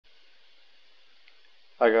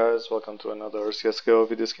Hi guys, welcome to another CSGO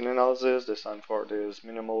video skin analysis, this time for this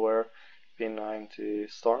Minimal Wear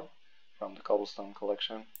P90 Storm from the Cobblestone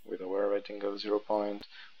collection with a wear rating of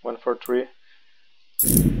 0.143.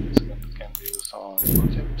 This skin can be used on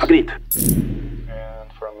teams. Agreed.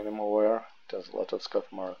 And for a minimal wear, it has a lot of scuff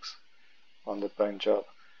marks on the paint job.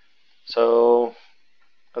 So,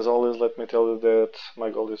 as always, let me tell you that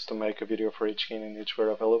my goal is to make a video for each skin and each wear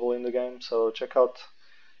available in the game, so check out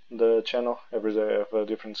the channel. Every day I have a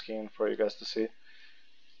different skin for you guys to see.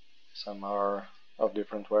 Some are of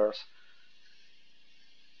different wares.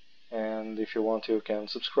 And if you want, you can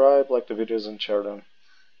subscribe, like the videos and share them.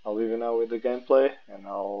 I'll leave you now with the gameplay and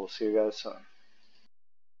I'll see you guys soon.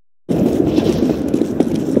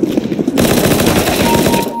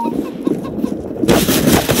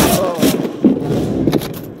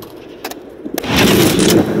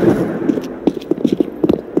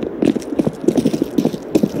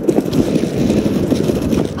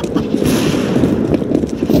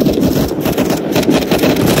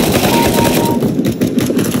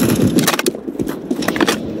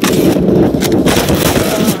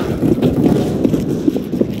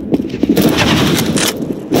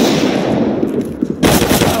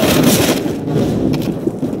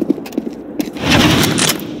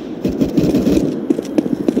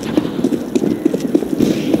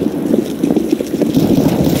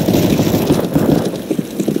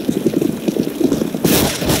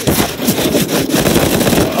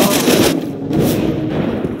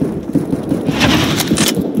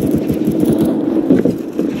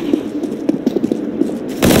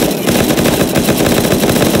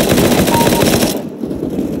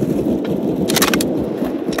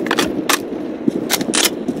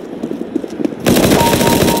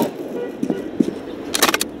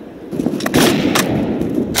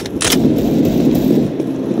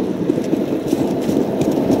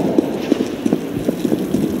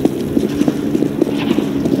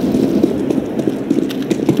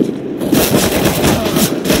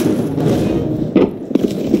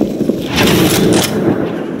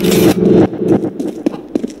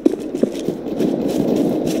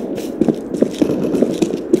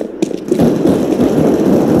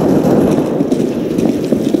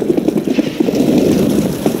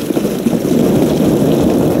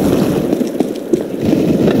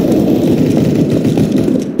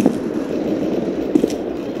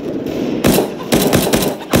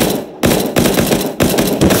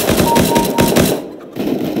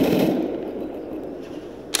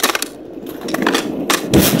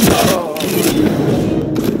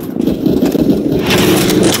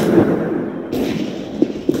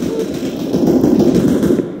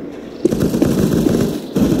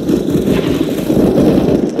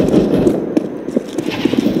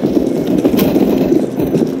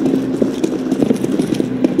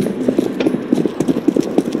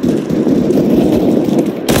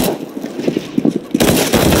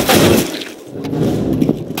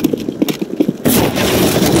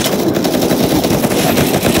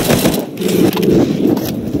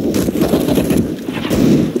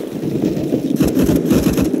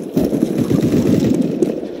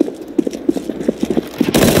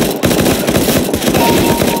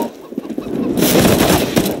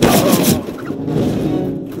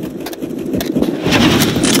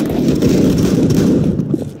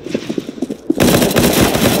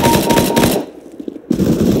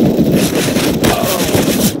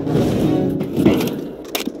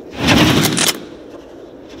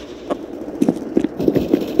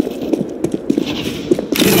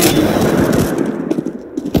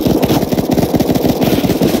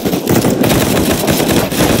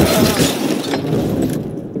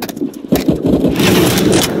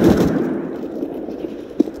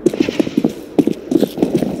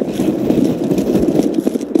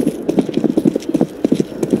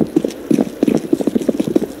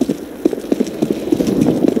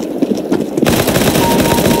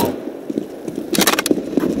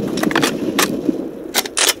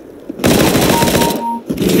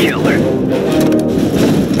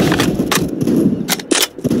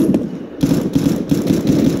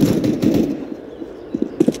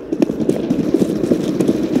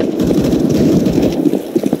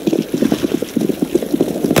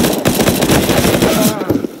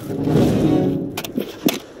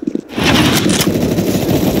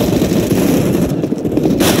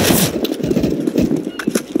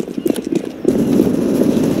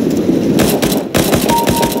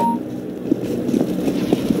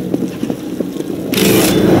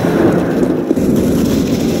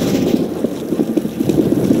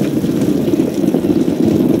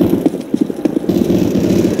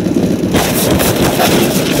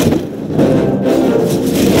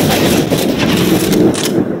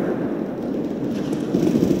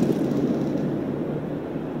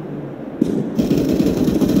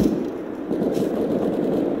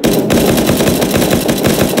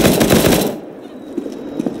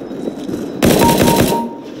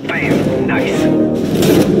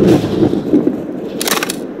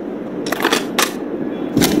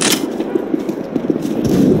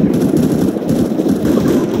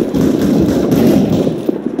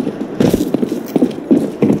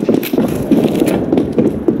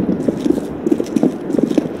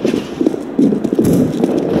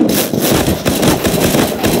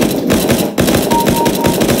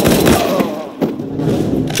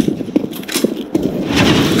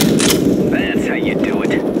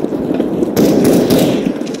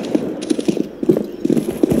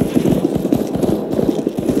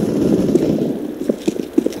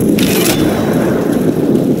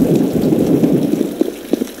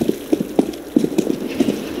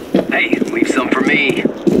 Hey, leave some for me.